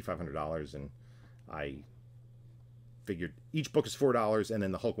 $8,500, and I figured each book is $4, and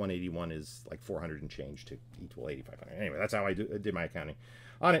then the Hulk 181 is like 400 and change to equal 8,500. Anyway, that's how I did my accounting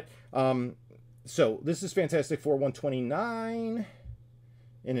on it. So this is Fantastic Four 129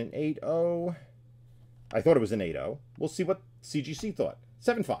 in an 8.0. I thought it was an 8.0. We'll see what CGC thought.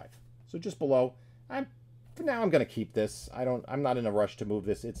 7.5. So just below. For now, I'm going to keep this. I'm not in a rush to move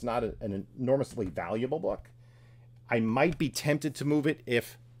this. It's not an enormously valuable book. I might be tempted to move it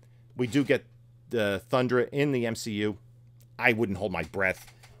if we do get the Thundra in the MCU. I wouldn't hold my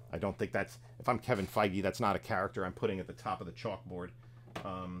breath. I don't think that's... If I'm Kevin Feige, that's not a character I'm putting at the top of the chalkboard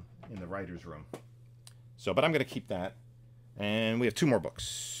in the writer's room. So, but I'm going to keep that. And we have 2 more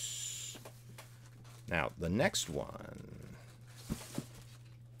books. Now, the next one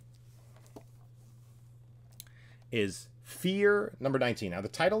is Fear, number 19. Now, the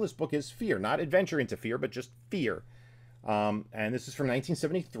title of this book is Fear, not Adventure into Fear, but just Fear. And this is from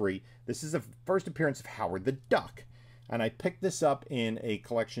 1973. This is the first appearance of Howard the Duck. And I picked this up in a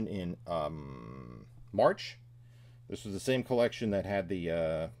collection in March. This was the same collection that had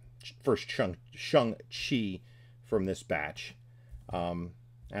the first Shang-Chi from this batch. And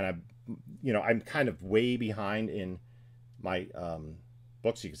I'm kind of way behind in my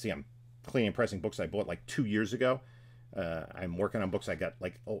books. You can see I'm cleaning and pressing books I bought like 2 years ago. I'm working on books I got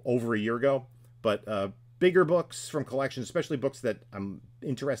like over a year ago. But bigger books from collections, especially books that I'm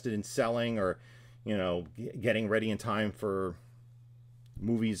interested in selling or, you know, getting ready in time for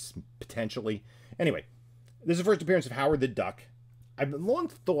movies potentially. Anyway, this is the first appearance of Howard the Duck. I've long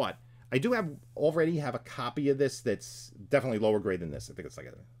thought, I do already have a copy of this that's definitely lower grade than this. I think it's like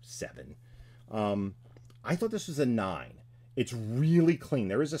a 7. I thought this was a 9. It's really clean.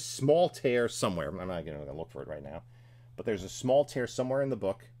 There is a small tear somewhere. I'm not going to look for it right now. But there's a small tear somewhere in the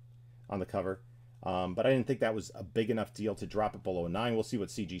book on the cover. But I didn't think that was a big enough deal to drop it below a 9. We'll see what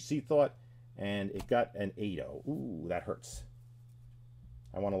CGC thought. And it got an 8.0. Ooh, that hurts.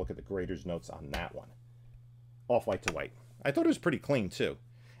 I want to look at the grader's notes on that one. Off-white to white. I thought it was pretty clean, too.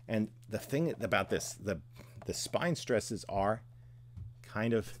 And the thing about this, the spine stresses are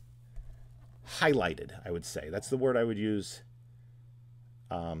kind of highlighted, I would say. That's the word I would use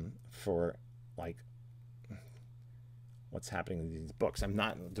for, like, what's happening in these books. I'm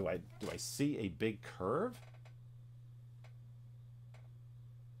not... Do I see a big curve?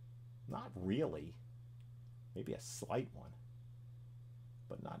 Not really. Maybe a slight one.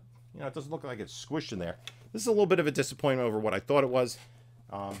 But not... You know, it doesn't look like it's squished in there. This is a little bit of a disappointment over what I thought it was.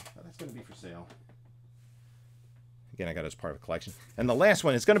 That's going to be for sale. Again, I got it as part of a collection. And the last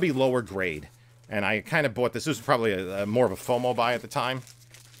one is going to be lower grade. And I kind of bought this. This was probably a more of a FOMO buy at the time.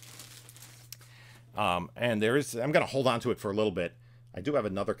 And there is... I'm going to hold on to it for a little bit. I do have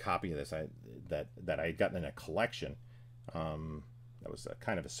another copy of this that I had gotten in a collection. That was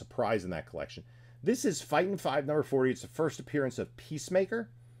kind of a surprise in that collection. This is Fightin' 5, number 40. It's the first appearance of Peacemaker.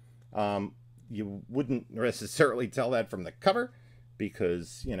 You wouldn't necessarily tell that from the cover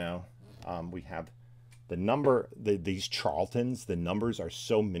because, you know, we have the number, these Charltons, the numbers are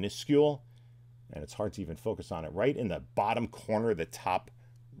so minuscule and it's hard to even focus on it. Right in the bottom corner, the top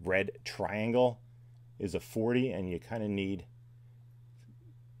red triangle is a 40 and you kind of need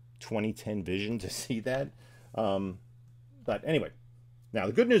 20/10 vision to see that. But anyway, now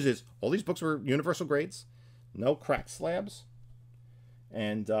the good news is all these books were universal grades, no cracked slabs,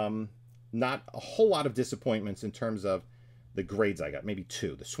 and not a whole lot of disappointments in terms of the grades I got. Maybe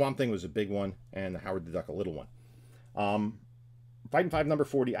 2. The Swamp Thing was a big one, and the Howard the Duck a little one. Fightin' 5, number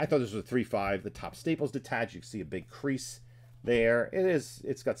 40. I thought this was a 3.5. The top staple's detached. You can see a big crease there.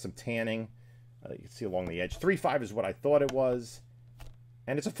 It's got some tanning. You can see along the edge. 3.5 is what I thought it was.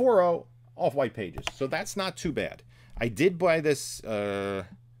 And it's a 4.0 off-white pages. So that's not too bad. I did buy this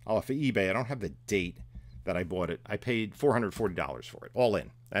off of eBay. I don't have the date that I bought it. I paid $440 for it, all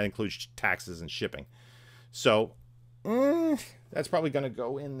in. That includes taxes and shipping. So that's probably going to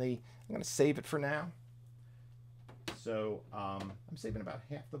go in the... I'm going to save it for now. So I'm saving about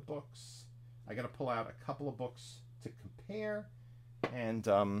half the books. I got to pull out a couple of books to compare. And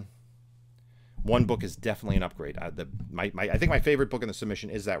one book is definitely an upgrade. I think my favorite book in the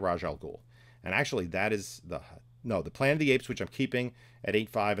submission is that Raj Al Ghul. And actually, that is the no, the Planet of the Apes, which I'm keeping at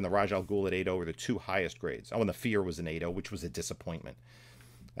 8.5, and the Raj Al Ghul at 8.0 were the two highest grades. Oh, and the Fear was an 8.0, which was a disappointment.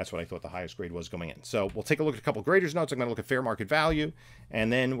 That's what I thought the highest grade was going in. So we'll take a look at a couple graders notes. I'm going to look at fair market value,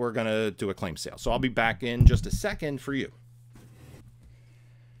 and then we're going to do a claim sale. So I'll be back in just a second for you.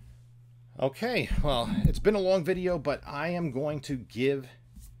 Okay, well, it's been a long video, but I am going to give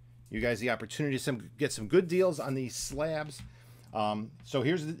you guys the opportunity to get some good deals on these slabs. So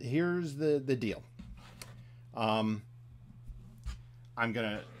here's the deal. I'm going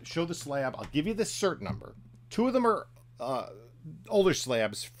to show the slab. I'll give you the cert number. Two of them are older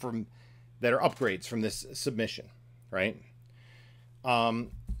slabs that are upgrades from this submission, right?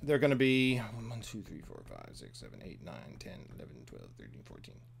 They're going to be 1, 2, 3, 4, 5, 6, 7, 8, 9, 10, 11, 12, 13,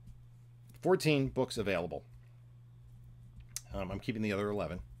 14. 14 books available. I'm keeping the other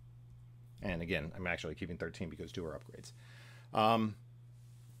 11. And again, I'm actually keeping 13 because 2 are upgrades.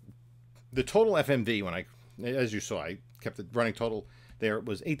 The total FMV, as you saw, I kept the running total there,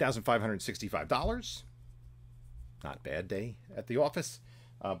 was $8,565. Not a bad day at the office.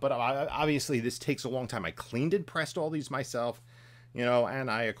 But obviously this takes a long time. I cleaned and pressed all these myself, you know,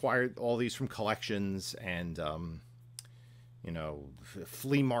 and I acquired all these from collections and, you know,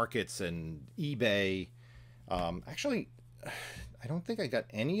 flea markets and eBay. Actually, I don't think I got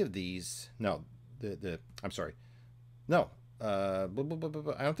any of these. No, I'm sorry. No, I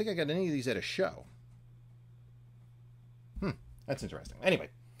don't think I got any of these at a show. That's interesting. Anyway,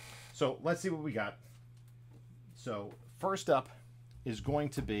 so let's see what we got. So first up is going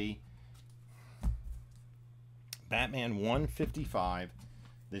to be Batman 155.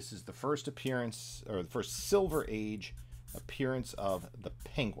 This is the first appearance, or the first Silver Age appearance of the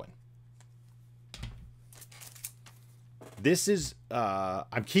Penguin. This is,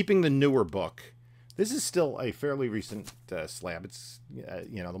 I'm keeping the newer book. This is still a fairly recent slab. It's,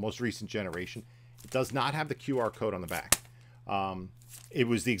 you know, the most recent generation. It does not have the QR code on the back. It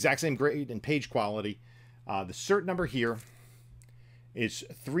was the exact same grade and page quality. The cert number here is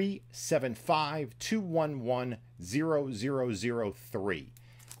 37521100003.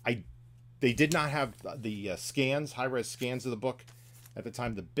 They did not have the scans, high-res scans of the book at the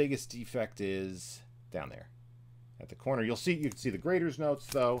time. The biggest defect is down there at the corner. You can see the grader's notes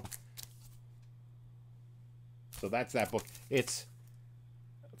though. So that's that book. It's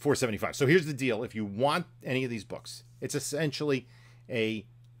 $475. So here's the deal. If you want any of these books, it's essentially a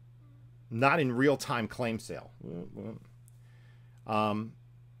not in real-time claim sale. I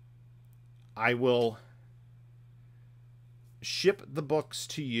will ship the books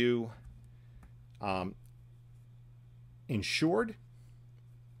to you insured,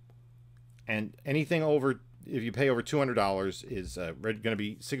 and anything over, if you pay over $200, is going to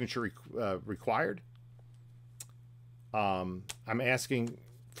be signature required. I'm asking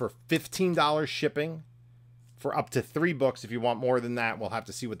for $15 shipping for up to 3 books. If you want more than that, we'll have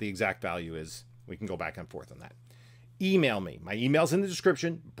to see what the exact value is. We can go back and forth on that. Email me. My email's in the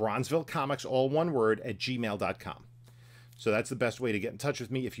description, BronzevilleComics, all one word, @gmail.com. So that's the best way to get in touch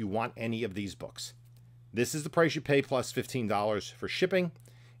with me if you want any of these books. This is the price you pay plus $15 for shipping.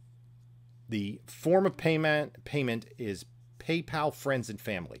 The form of payment is PayPal, friends, and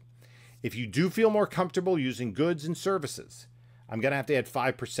family. If you do feel more comfortable using goods and services, I'm going to have to add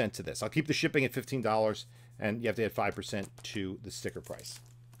 5% to this. I'll keep the shipping at $15, and you have to add 5% to the sticker price.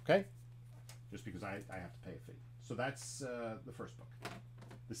 Okay? Just because I have to pay a fee. So that's the first book.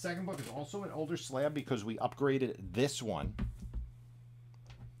 The second book is also an older slab because we upgraded this one.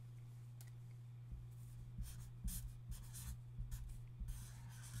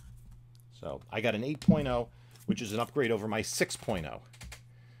 So I got an 8.0, which is an upgrade over my 6.0.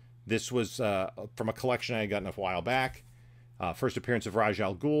 This was from a collection I had gotten a while back. First appearance of Raj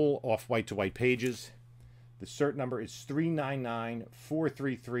Al Ghul, off-white to white pages. The cert number is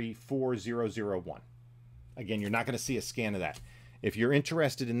 39943340001. Again, you're not going to see a scan of that. If you're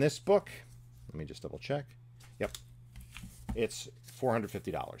interested in this book, let me just double check. Yep. It's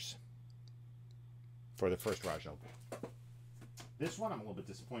 $450 for the first Raj Al Ghul. This one, I'm a little bit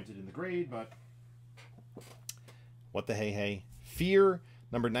disappointed in the grade, but what the hey. Fear,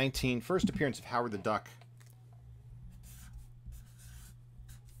 number 19, first appearance of Howard the Duck.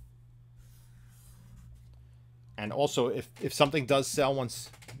 And also, if something does sell once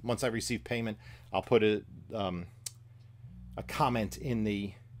I receive payment, I'll put a comment in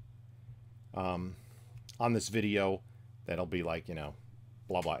the on this video that'll be like, you know,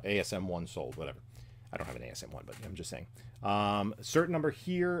 blah blah, ASM1 sold, whatever. I don't have an ASM1, but I'm just saying. Cert number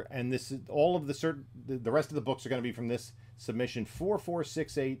here, and this is all of the cert. The rest of the books are going to be from this submission: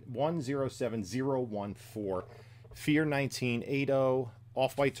 446810714. Fear 1980,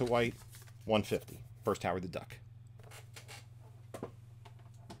 off white to white, 150. First Howard the Duck.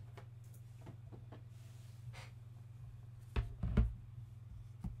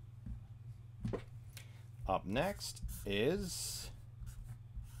 Up next is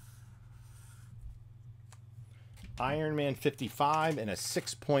Iron Man 55 in a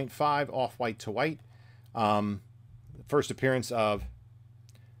 6.5 off-white to white. First appearance of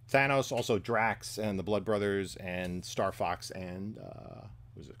Thanos, also Drax and the Blood Brothers and Star Fox and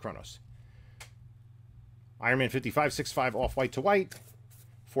was it Kronos? Iron Man 55, 6.5 off-white to white,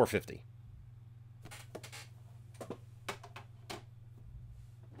 $4.50.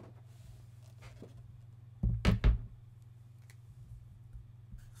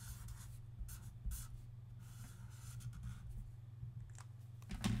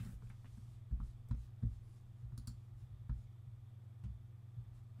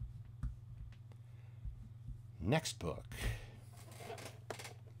 Next book,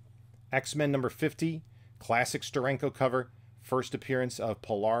 X-Men number 50, classic Steranko cover, first appearance of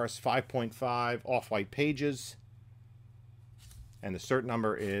Polaris, 5.5 off-white pages, and the cert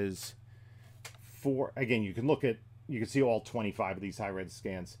number is 4. Again, you can see all 25 of these high-res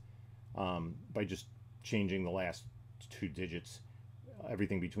scans by just changing the last 2 digits,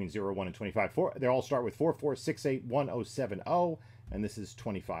 everything between 0, 1, and 25. They all start with 44681070, and this is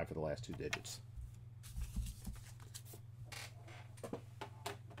 25 for the last 2 digits.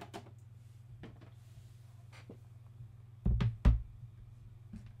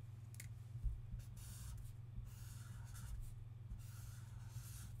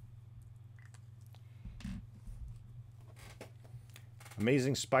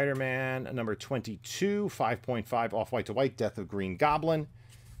 Amazing Spider-Man number 22, 5.5 off-white to white, Death of Green Goblin.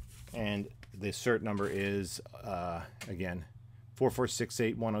 And the cert number is, again,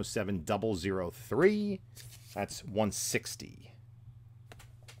 4468107003. That's 160.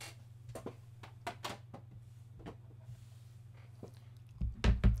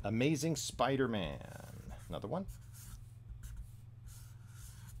 Amazing Spider-Man. Another one.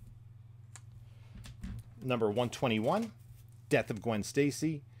 Number 121. Death of Gwen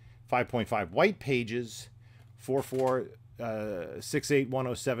Stacy, 5.5 white pages,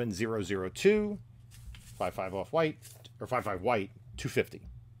 4468107002, 5.5 off white, or 5.5 white, $2.50.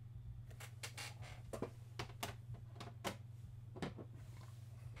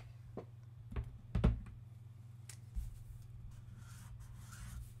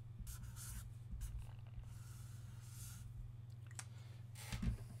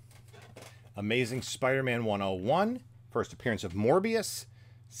 Amazing Spider-Man 101. First appearance of Morbius,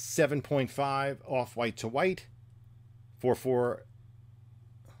 7.5 off-white to white,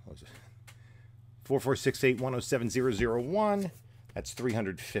 4468107001. That's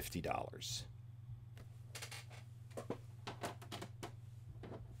 $350.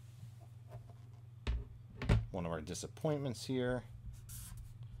 One of our disappointments here.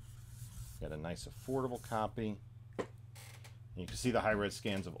 Got a nice affordable copy. You can see the high-res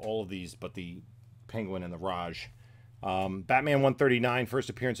scans of all of these, but the Penguin and the Raj. Batman 139, first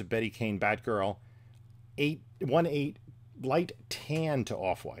appearance of Betty Kane, Batgirl, 818 light tan to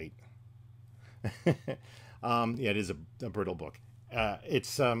off-white. Yeah, it is a brittle book.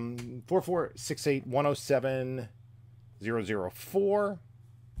 It's 4468107004,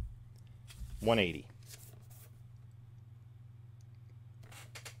 180.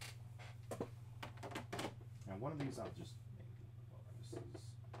 Now one of these I'll just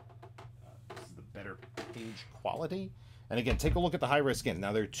this is the better page quality. And again, take a look at the high-res scans.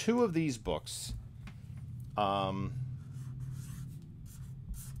 Now, there are 2 of these books. And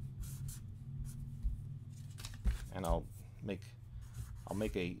I'll make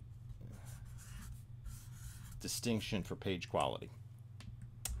a distinction for page quality.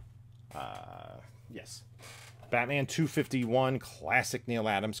 Yes. Batman 251, classic Neil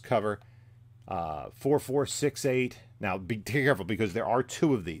Adams cover. 4468. Now, be careful because there are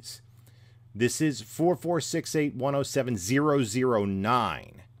 2 of these. This is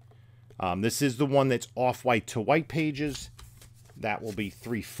 4468107009. This is the one that's off-white to white pages. That will be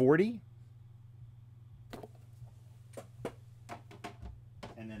 $340.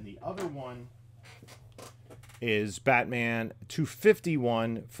 And then the other one is Batman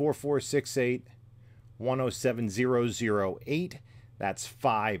 251 4468107008. That's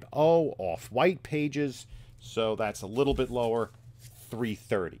 50 off-white pages. So that's a little bit lower,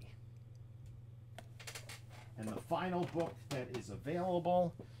 $330. And the final book that is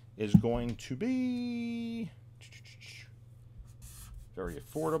available is going to be very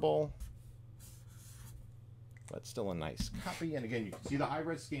affordable, but still a nice copy. And again, you can see the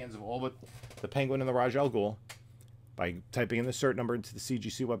high-res scans of all but the Penguin and the Raj Al Ghul by typing in the cert number into the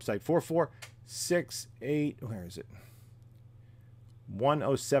CGC website. 4468, where is it?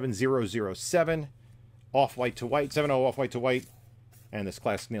 107007, off-white to white, 70 off-white to white, and this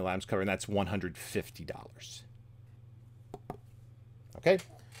classic Neil Adams cover, and that's $150. Okay,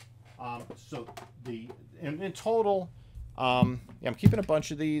 so in total, yeah, I'm keeping a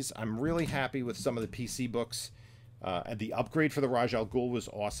bunch of these. I'm really happy with some of the PC books. The upgrade for the Raj Al Ghul was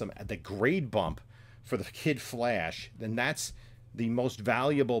awesome. The grade bump for the Kid Flash, then that's the most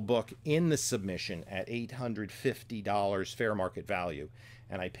valuable book in the submission at $850 fair market value,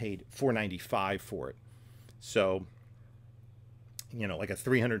 and I paid $495 for it. So, you know, like a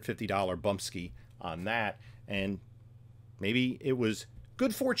 $350 bump ski on that, and maybe it was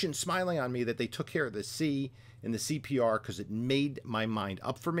good fortune smiling on me that they took care of the C in the CPR, because it made my mind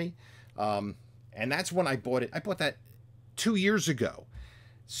up for me. And that's when I bought it. I bought that 2 years ago.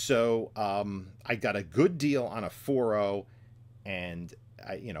 So I got a good deal on a 4.0, and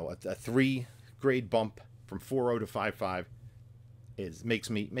you know, a 3 grade bump from 4.0 to 5.5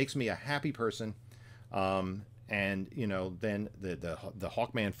 makes me a happy person. And you know, then the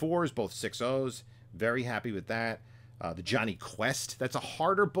Hawkman 4s, both 6.0s, very happy with that. The Johnny Quest, that's a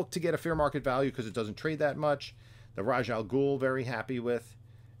harder book to get a fair market value because it doesn't trade that much. The Raj Al Ghul, very happy with.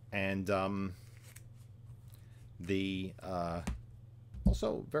 And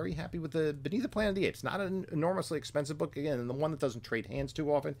also very happy with the Beneath the Planet of the Apes. Not an enormously expensive book, again, and the one that doesn't trade hands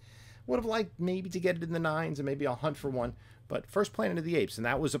too often. Would have liked maybe to get it in the 9s, and maybe I'll hunt for one. But first Planet of the Apes, and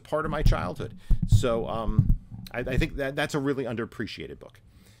that was a part of my childhood. So I think that's a really underappreciated book.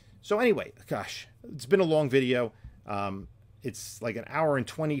 So anyway, gosh, it's been a long video. It's like an hour and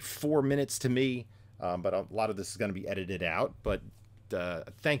 24 minutes to me, but a lot of this is going to be edited out. But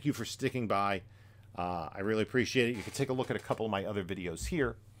thank you for sticking by. I really appreciate it. You can take a look at a couple of my other videos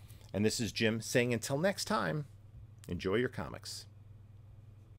here. And this is Jim saying until next time, enjoy your comics.